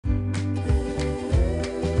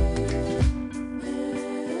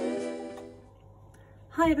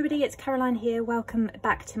Hi everybody, it's Caroline here. Welcome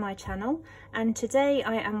back to my channel, and today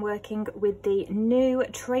I am working with the new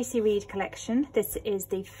Tracy Reed collection. This is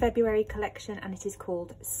the February collection and it is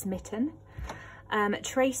called Smitten.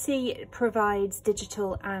 Tracy provides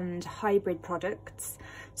digital and hybrid products,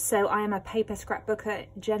 so I am a paper scrapbooker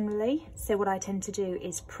generally, so what I tend to do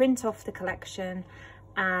is print off the collection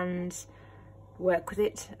and work with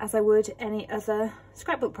it as I would any other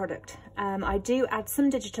scrapbook product. I do add some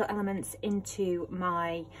digital elements into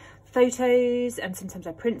my photos, and sometimes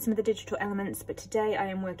I print some of the digital elements, but today I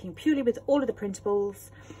am working purely with all of the printables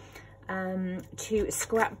to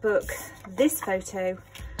scrapbook this photo,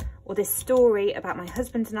 or this story about my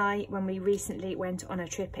husband and I when we recently went on a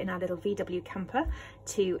trip in our little VW camper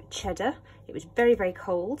to Cheddar. It was very, very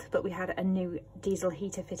cold, but we had a new diesel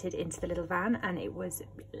heater fitted into the little van and it was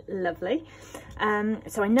lovely.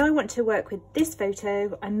 So I know I want to work with this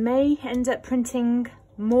photo. I may end up printing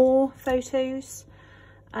more photos.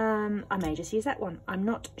 I may just use that one. I'm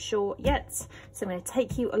not sure yet. So I'm going to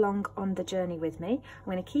take you along on the journey with me. I'm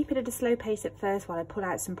going to keep it at a slow pace at first while I pull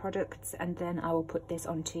out some products, and then I will put this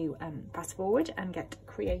onto fast forward and get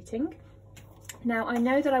creating. Now I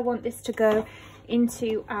know that I want this to go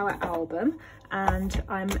into our album, and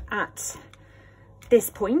I'm at this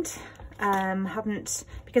point.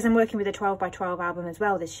 Because I'm working with a 12 by 12 album as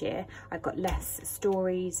well this year, I've got less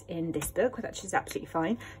stories in this book, which is absolutely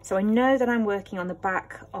fine. So I know that I'm working on the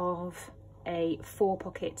back of a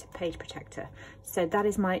 4-pocket page protector. So that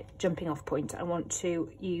is my jumping off point. I want to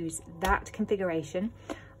use that configuration.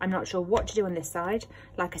 I'm not sure what to do on this side.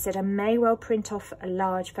 Like I said, I may well print off a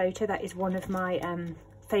large photo. That is one of my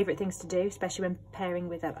favourite things to do, especially when pairing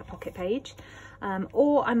with a pocket page.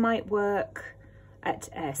 Or I might work at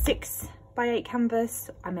 6 by 8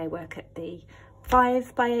 canvas. I may work at the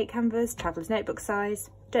 5 by 8 canvas, traveller's notebook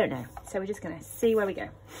size, don't know. So we're just going to see where we go.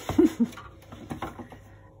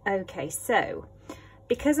 Okay, so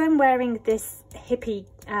because I'm wearing this hippie,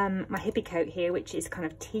 my hippie coat here, which is kind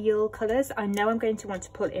of teal colours, I know I'm going to want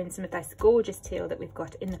to pull in some of this gorgeous teal that we've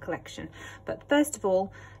got in the collection. But first of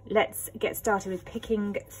all, let's get started with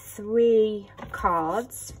picking 3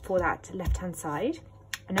 cards for that left-hand side.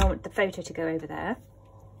 I know I want the photo to go over there.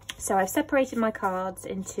 So I've separated my cards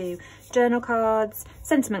into journal cards,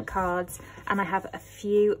 sentiment cards, and I have a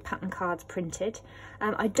few pattern cards printed.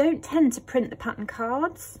 I don't tend to print the pattern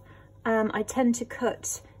cards. I tend to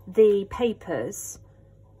cut the papers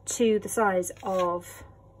to the size of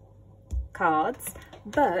cards,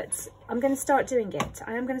 but I'm going to start doing it.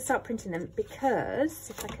 I am going to start printing them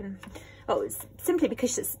because, if I can, it's simply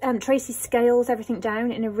because Tracy scales everything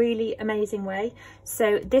down in a really amazing way.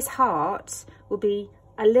 So this heart will be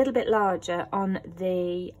a little bit larger on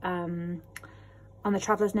the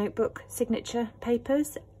traveller's notebook signature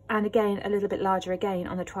papers, and again a little bit larger again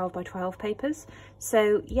on the 12 by 12 papers.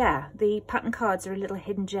 So yeah, the pattern cards are a little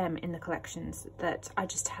hidden gem in the collections that I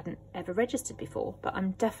just hadn't ever registered before, but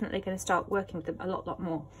I'm definitely going to start working with them a lot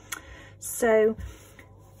more. So,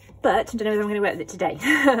 but I don't know whether I'm going to work with it today.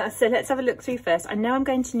 So let's have a look through first. I know I'm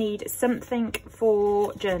going to need something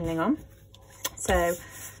for journaling on, so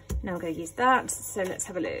now I'm going to use that. So let's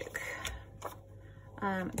have a look.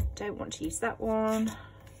 Don't want to use that one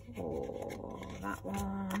or that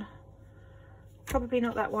one. Probably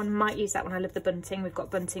not that one. Might use that one. I love the bunting. We've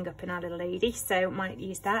got bunting up in our little lady, so might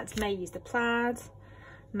use that. May use the plaid.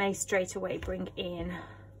 May straight away bring in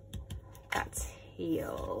that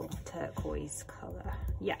teal turquoise colour.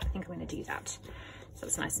 Yeah, I think I'm going to do that. So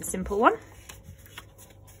that's a nice and simple one.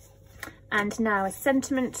 And now a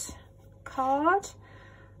sentiment card.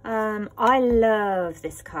 I love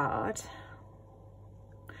this card,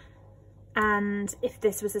 and if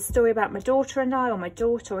this was a story about my daughter and I, or my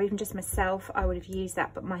daughter, or even just myself, I would have used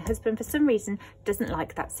that, but my husband for some reason doesn't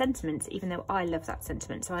like that sentiment, even though I love that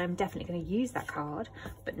sentiment. So I am definitely going to use that card,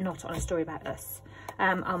 but not on a story about us.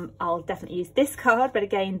 I'll definitely use this card, but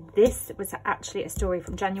again, this was actually a story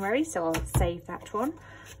from January, so I'll save that one.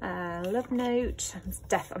 Love note,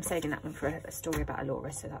 I'm saving that one for a story about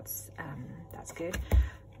Alora, so that's good.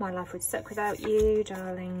 My life would suck without you,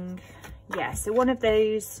 darling. Yeah, so one of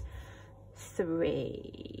those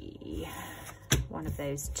 3, one of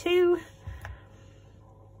those 2,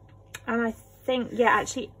 and I think, yeah,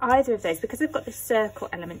 actually either of those, because I've got the circle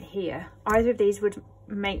element here, either of these would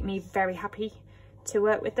make me very happy to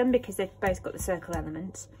work with them because they've both got the circle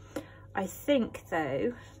element. I think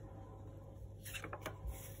though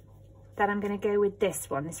that I'm going to go with this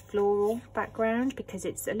one, this floral background, because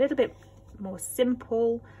it's a little bit more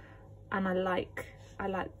simple, and I like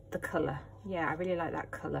the colour. Yeah, I really like that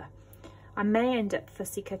colour. I may end up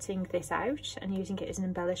fussy cutting this out and using it as an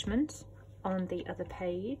embellishment on the other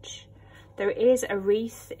page. There is a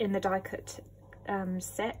wreath in the die cut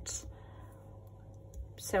set,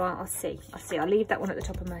 so I'll see. I'll leave that one at the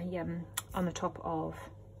top of my on the top of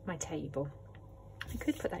my table. I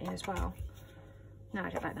could put that in as well. No, I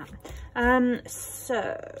don't like that.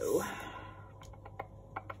 So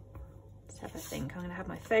let's have a think. I'm going to have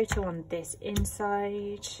my photo on this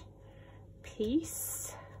inside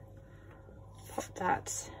piece. Pop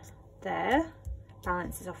that there.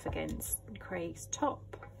 Balances off against Craig's top.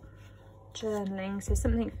 Journaling, so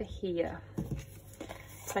something for here.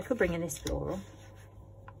 So I could bring in this floral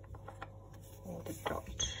or the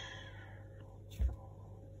dot.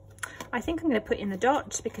 I think I'm going to put in the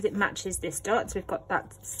dot because it matches this dot, so we've got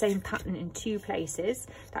that same pattern in 2 places.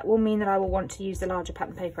 That will mean that I will want to use the larger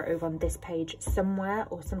pattern paper over on this page somewhere,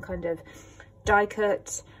 or some kind of die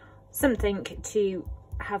cut, something to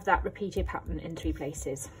have that repeated pattern in 3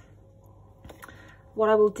 places. What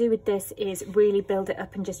I will do with this is really build it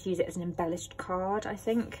up and just use it as an embellished card, I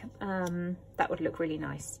think. That would look really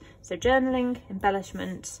nice. So journaling,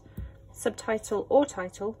 embellishment, subtitle or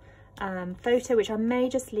title, photo, which I may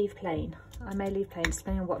just leave plain. I may leave plain,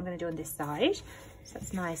 depending on what I'm going to do on this side. So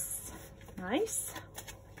that's nice.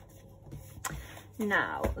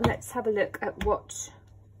 Now, let's have a look at what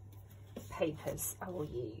papers I will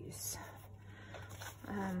use.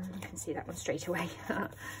 You can see that one straight away.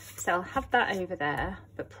 So I'll have that over there,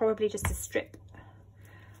 but probably just a strip.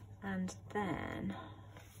 And then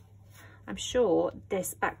I'm sure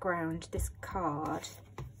this background, this card,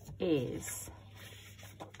 is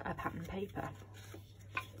a pattern paper.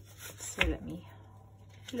 So let me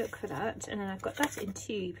look for that. And then I've got that in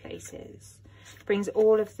 2 places. Brings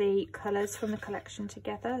all of the colours from the collection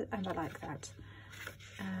together, and I like that.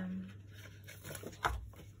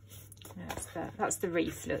 That's the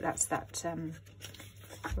wreath. Look, that's that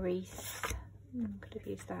wreath. Could have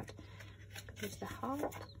used that. Could use the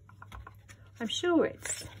heart. I'm sure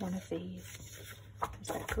it's one of these. Is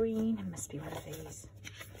that green? It must be one of these.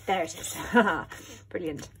 There it is.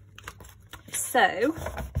 Brilliant. So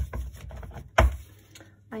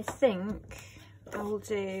I think I will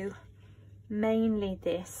do mainly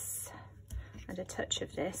this and a touch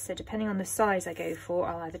of this. So depending on the size I go for,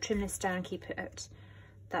 I'll either trim this down, keep it at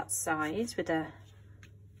that size with a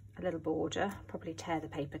little border, probably tear the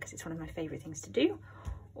paper because it's one of my favourite things to do,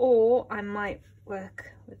 or I might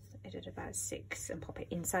work with it at about 6 and pop it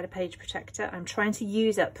inside a page protector. I'm trying to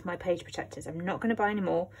use up my page protectors. I'm not going to buy any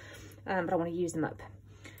more, but I want to use them up.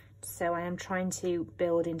 So I am trying to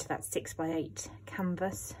build into that 6x8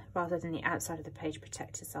 canvas rather than the outside of the page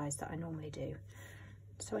protector size that I normally do.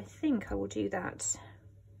 So I think I will do that,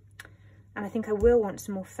 and I think I will want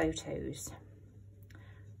some more photos.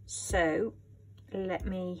 So let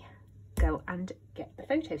me go and get the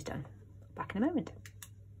photos done. Back in a moment.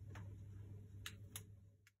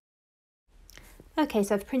 Okay,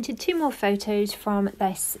 so I've printed 2 more photos from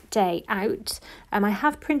this day out. I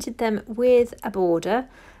have printed them with a border,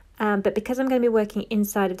 but because I'm going to be working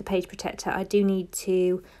inside of the page protector, I do need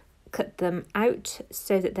to cut them out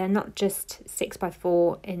so that they're not just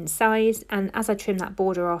 6x4 in size, and as I trim that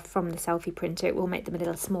border off from the selfie printer, it will make them a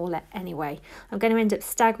little smaller anyway. I'm going to end up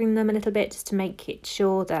staggering them a little bit just to make it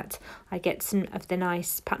sure that I get some of the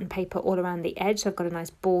nice pattern paper all around the edge, so I've got a nice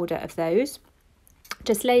border of those.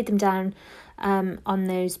 Just laid them down on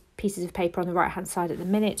those pieces of paper on the right hand side at the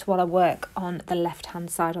minute while I work on the left hand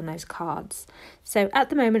side on those cards. So at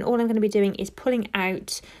the moment all I'm going to be doing is pulling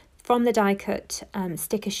out from the die cut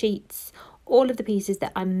sticker sheets all of the pieces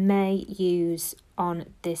that I may use on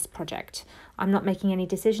this project. I'm not making any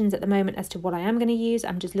decisions at the moment as to what I am going to use.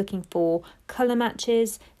 I'm just looking for colour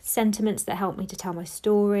matches, sentiments that help me to tell my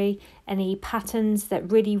story, any patterns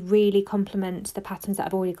that really complement the patterns that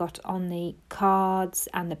I've already got on the cards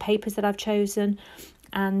and the papers that I've chosen,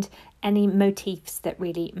 and any motifs that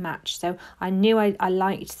really match. So I knew I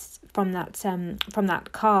liked from that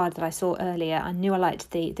card that I saw earlier, I knew I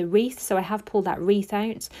liked the wreath, so I have pulled that wreath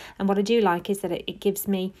out. And what I do like is that it gives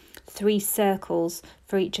me 3 circles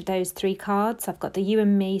for each of those 3 cards. I've got the you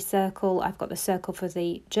and me circle, I've got the circle for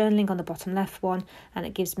the journaling on the bottom left one, and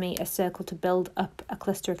it gives me a circle to build up a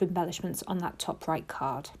cluster of embellishments on that top right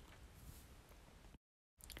card.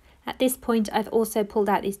 At this point, I've also pulled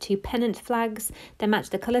out these 2 pennant flags. They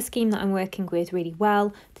match the colour scheme that I'm working with really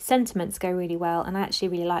well. The sentiments go really well, and I actually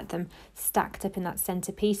really like them stacked up in that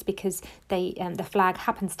centrepiece because they the flag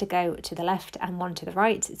happens to go to the left and one to the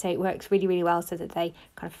right, so it works really well so that they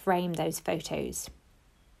kind of frame those photos.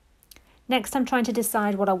 Next, I'm trying to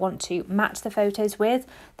decide what I want to match the photos with.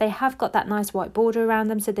 They have got that nice white border around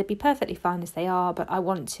them, so they'd be perfectly fine as they are, but I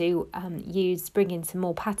want to bring in some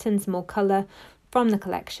more patterns, more colour, from the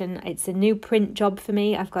collection. It's a new print job for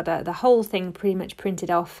me. I've got the whole thing pretty much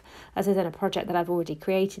printed off as in a project that I've already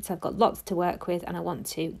created, so I've got lots to work with and I want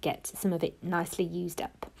to get some of it nicely used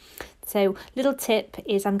up. So little tip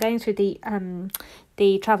is I'm going through the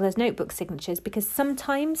Traveller's Notebook signatures, because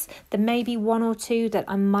sometimes there may be one or two that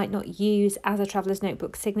I might not use as a Traveller's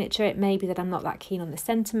Notebook signature. It may be that I'm not that keen on the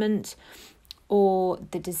sentiment, or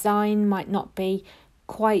the design might not be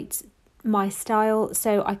quite my style,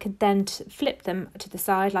 so I could then flip them to the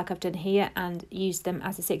side like I've done here and use them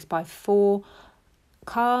as a 6x4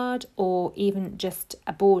 card, or even just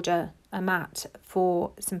a border, a mat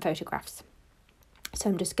for some photographs. So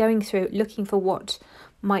I'm just going through looking for what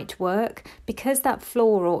might work. Because that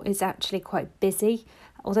floral is actually quite busy,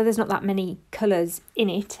 although there's not that many colours in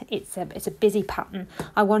it, it's a busy pattern.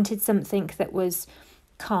 I wanted something that was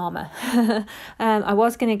calmer. I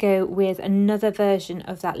was going to go with another version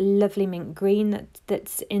of that lovely mint green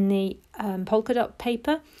that's in the polka dot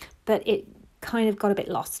paper, but it kind of got a bit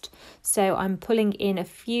lost. So I'm pulling in a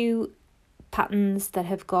few patterns that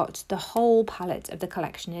have got the whole palette of the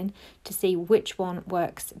collection in to see which one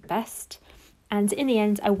works best. And in the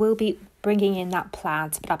end, I will be bringing in that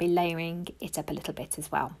plaid, but I'll be layering it up a little bit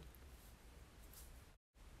as well.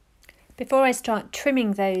 Before I start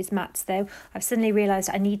trimming those mats though, I've suddenly realised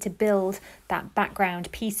I need to build that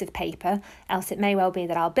background piece of paper, else it may well be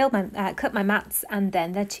that I'll cut my mats and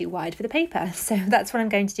then they're too wide for the paper. So that's what I'm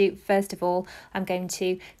going to do. First of all, I'm going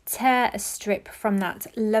to tear a strip from that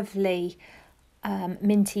lovely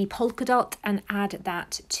minty polka dot and add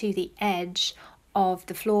that to the edge of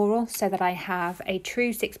the floral, so that I have a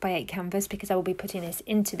true 6x8 canvas, because I will be putting this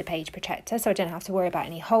into the page protector, so I don't have to worry about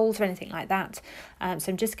any holes or anything like that.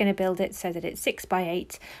 So I'm just going to build it so that it's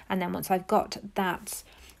 6x8, and then once I've got that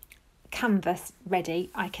canvas ready,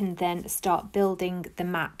 I can then start building the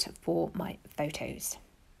mat for my photos.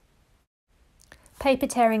 Paper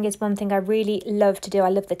tearing is one thing I really love to do. I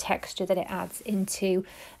love the texture that it adds into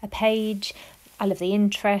a page. I love the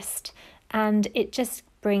interest, and it just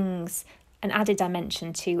brings an added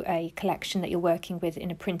dimension to a collection that you're working with in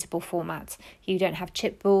a printable format. You don't have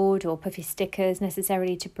chipboard or puffy stickers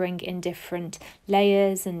necessarily to bring in different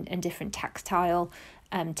layers and different tactile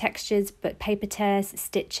textures, but paper tears,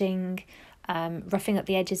 stitching, roughing up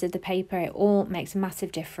the edges of the paper, it all makes a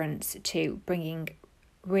massive difference to bringing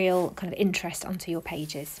real kind of interest onto your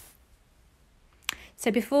pages. So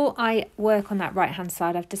before I work on that right hand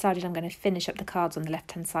side, I've decided I'm going to finish up the cards on the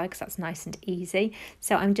left hand side because that's nice and easy.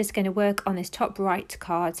 So I'm just going to work on this top right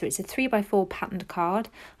card. So it's a 3x4 patterned card,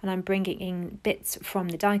 and I'm bringing in bits from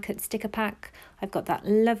the die cut sticker pack. I've got that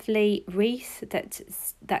lovely wreath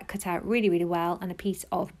that cut out really well, and a piece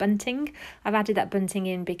of bunting. I've added that bunting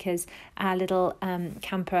in because our little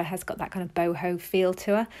camper has got that kind of boho feel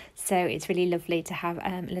to her, so it's really lovely to have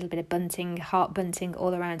a little bit of bunting, heart bunting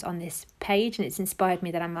all around on this page, and it's inspired me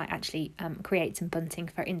that I might actually create some bunting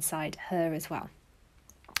for inside her as well.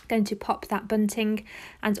 Going to pop that bunting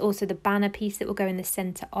and also the banner piece that will go in the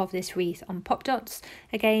centre of this wreath on pop dots.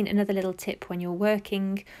 Again, another little tip when you're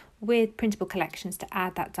working with printable collections to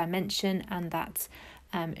add that dimension and that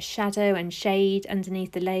shadow and shade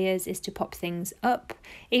underneath the layers is to pop things up.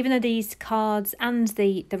 Even though these cards and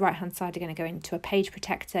the right hand side are going to go into a page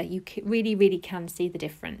protector, you really can see the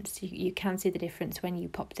difference. You can see the difference when you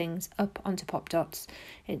pop things up onto pop dots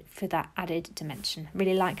for that added dimension.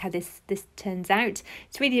 Really like how this turns out.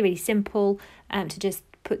 It's really simple to just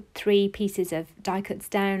put 3 pieces of die cuts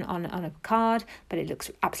down on a card, but it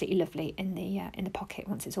looks absolutely lovely in the pocket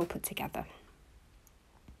once it's all put together.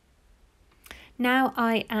 Now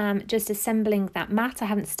I am just assembling that mat. I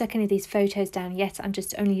haven't stuck any of these photos down yet. I'm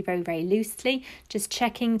just only very loosely just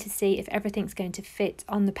checking to see if everything's going to fit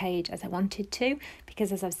on the page as I wanted to,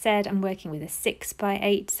 because as I've said, I'm working with a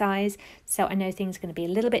 6x8 size, so I know things are going to be a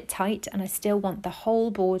little bit tight, and I still want the whole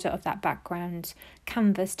border of that background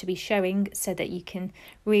canvas to be showing so that you can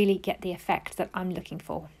really get the effect that I'm looking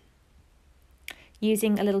for.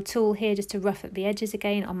 Using a little tool here just to rough up the edges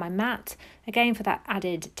again on my mat, again for that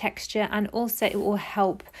added texture, and also it will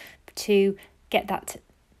help to get that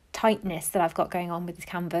tightness that I've got going on with this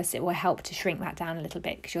canvas. It will help to shrink that down a little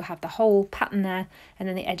bit because you'll have the whole pattern there, and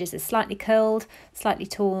then the edges are slightly curled, slightly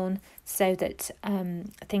torn, so that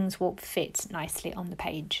things will fit nicely on the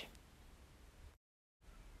page.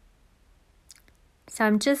 So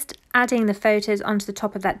I'm just adding the photos onto the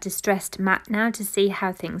top of that distressed mat now to see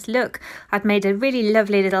how things look. I've made a really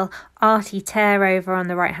lovely little arty tear over on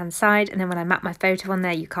the right hand side, and then when I map my photo on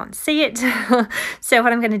there you can't see it. So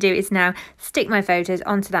what I'm going to do is now stick my photos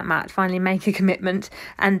onto that mat, finally make a commitment,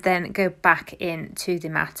 and then go back into the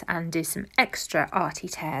mat and do some extra arty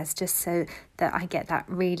tears just so that I get that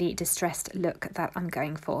really distressed look that I'm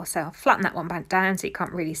going for. So I'll flatten that one back down so you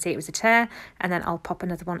can't really see it was a tear, and then I'll pop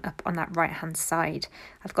another one up on that right hand side.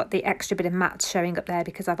 I've got the extra bit of mat showing up there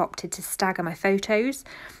because I've opted to stagger my photos,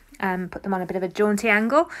 put them on a bit of a jaunty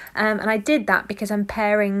angle, and I did that because I'm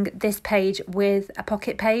pairing this page with a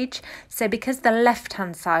pocket page. So because the left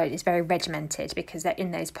hand side is very regimented because they're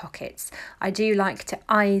in those pockets, I do like to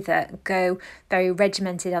either go very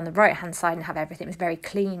regimented on the right hand side and have everything with very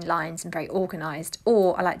clean lines and very organised,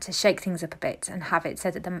 or I like to shake things up a bit and have it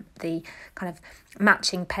so that the kind of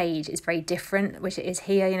matching page is very different, which it is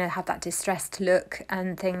here, you know, have that distressed look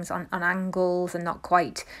and things on angles and not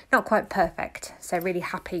quite perfect. So really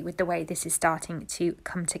happy with the way this is starting to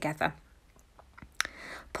come together.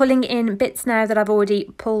 Pulling in bits now that I've already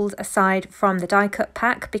pulled aside from the die cut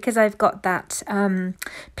pack. Because I've got that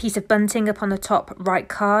piece of bunting up on the top right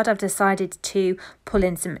card, I've decided to pull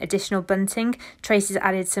in some additional bunting. Tracy's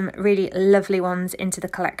added some really lovely ones into the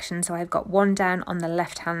collection, so I've got one down on the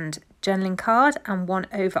left hand journaling card and one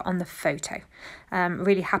over on the photo.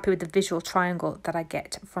 Really happy with the visual triangle that I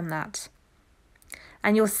get from that.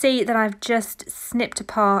 And you'll see that I've just snipped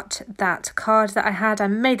apart that card that I had. I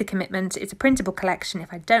made the commitment. It's a printable collection.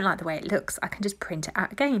 If I don't like the way it looks, I can just print it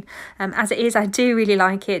out again. As it is, I do really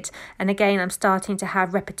like it. And again, I'm starting to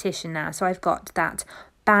have repetition now. So I've got that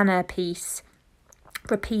banner piece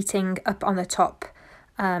repeating up on the top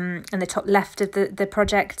and the top left of the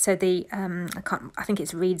project. So the I think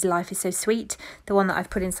it's Reed's Life is So Sweet, the one that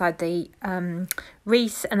I've put inside the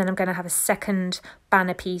wreath, and then I'm going to have a second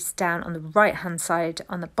banner piece down on the right hand side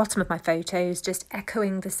on the bottom of my photos, just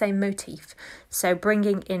echoing the same motif. So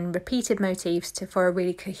bringing in repeated motifs for a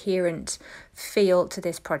really coherent feel to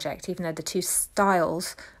this project, even though the two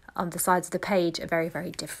styles on the sides of the page are very,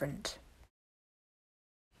 very different.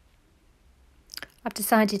 I've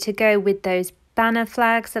decided to go with those banner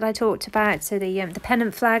flags that I talked about, so the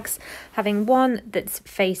pennant flags, having one that's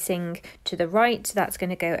facing to the right, so that's going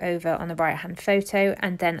to go over on the right hand photo,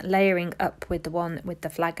 and then layering up with the one with the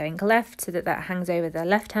flag going left so that hangs over the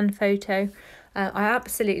left hand photo.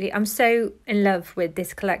 I'm so in love with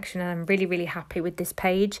this collection, and I'm really, really happy with this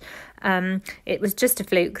page. It was just a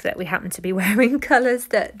fluke that we happened to be wearing colours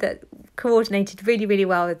that coordinated really, really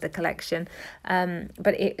well with the collection,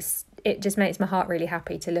 but it just makes my heart really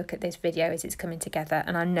happy to look at this video as it's coming together,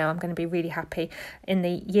 and I know I'm going to be really happy in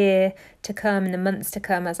the year to come, in the months to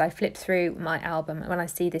come, as I flip through my album. When I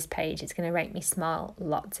see this page, it's going to make me smile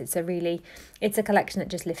lots. It's a collection that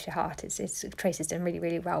just lifts your heart. Tracy's done really,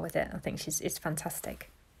 really well with it. I think it's fantastic.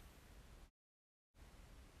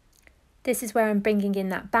 This is where I'm bringing in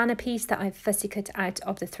that banner piece that I've fussy cut out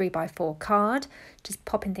of the 3x4 card, just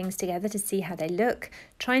popping things together to see how they look.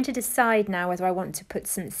 Trying to decide now whether I want to put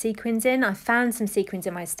some sequins in. I found some sequins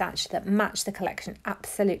in my stash that match the collection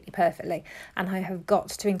absolutely perfectly, and I have got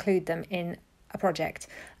to include them in a project.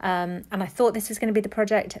 And I thought this was going to be the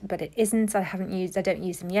project, but it isn't. I don't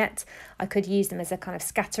use them yet. I could use them as a kind of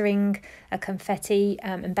scattering, a confetti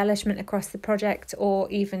embellishment across the project, or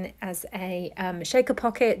even as a shaker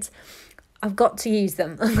pocket. I've got to use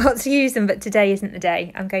them. But today isn't the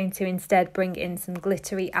day. I'm going to instead bring in some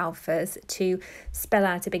glittery alphas to spell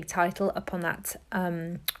out a big title up on that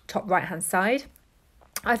top right hand side.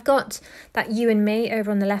 I've got that You and Me over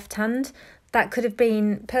on the left hand. That could have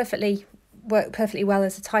been worked perfectly well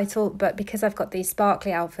as a title, but because I've got these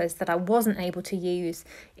sparkly alphas that I wasn't able to use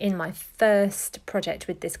in my first project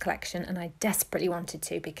with this collection, and I desperately wanted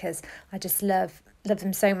to because I just love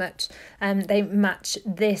them so much. They match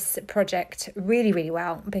this project really, really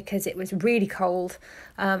well because it was really cold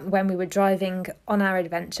when we were driving on our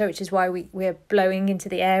adventure, which is why we're blowing into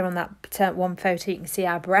the air on that one photo. You can see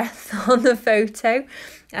our breath on the photo.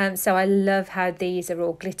 So I love how these are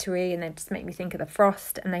all glittery, and they just make me think of the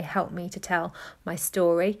frost, and they help me to tell my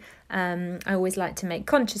story. I always like to make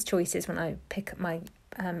conscious choices when I pick up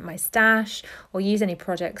my stash or use any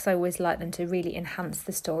projects. I always like them to really enhance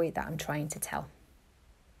the story that I'm trying to tell.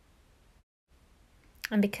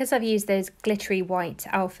 And because I've used those glittery white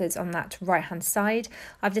alphas on that right hand side,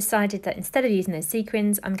 I've decided that instead of using those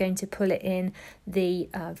sequins, I'm going to pull it in the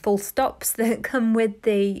full stops that come with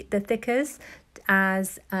the thickers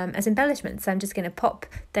as embellishments. So I'm just going to pop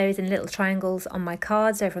those in little triangles on my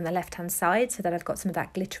cards over on the left hand side, so that I've got some of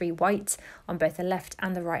that glittery white on both the left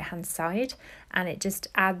and the right hand side, and it just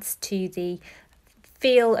adds to the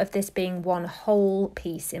feel of this being one whole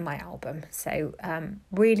piece in my album. So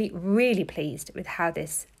really, really pleased with how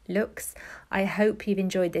this looks. I hope you've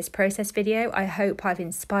enjoyed this process video. I hope I've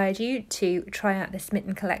inspired you to try out the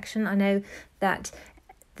Smitten collection. I know that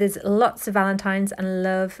there's lots of Valentine's and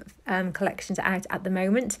love collections out at the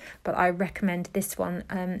moment, but I recommend this one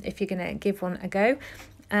if you're going to give one a go.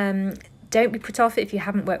 Don't be put off if you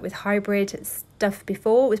haven't worked with hybrid stuff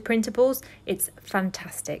before with printables. It's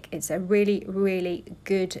fantastic. It's a really, really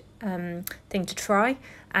good thing to try,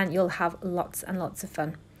 and you'll have lots and lots of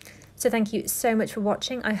fun. So thank you so much for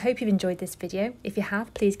watching. I hope you've enjoyed this video. If you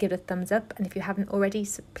have, please give it a thumbs up, and if you haven't already,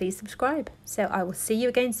 please subscribe. So I will see you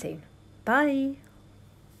again soon. Bye.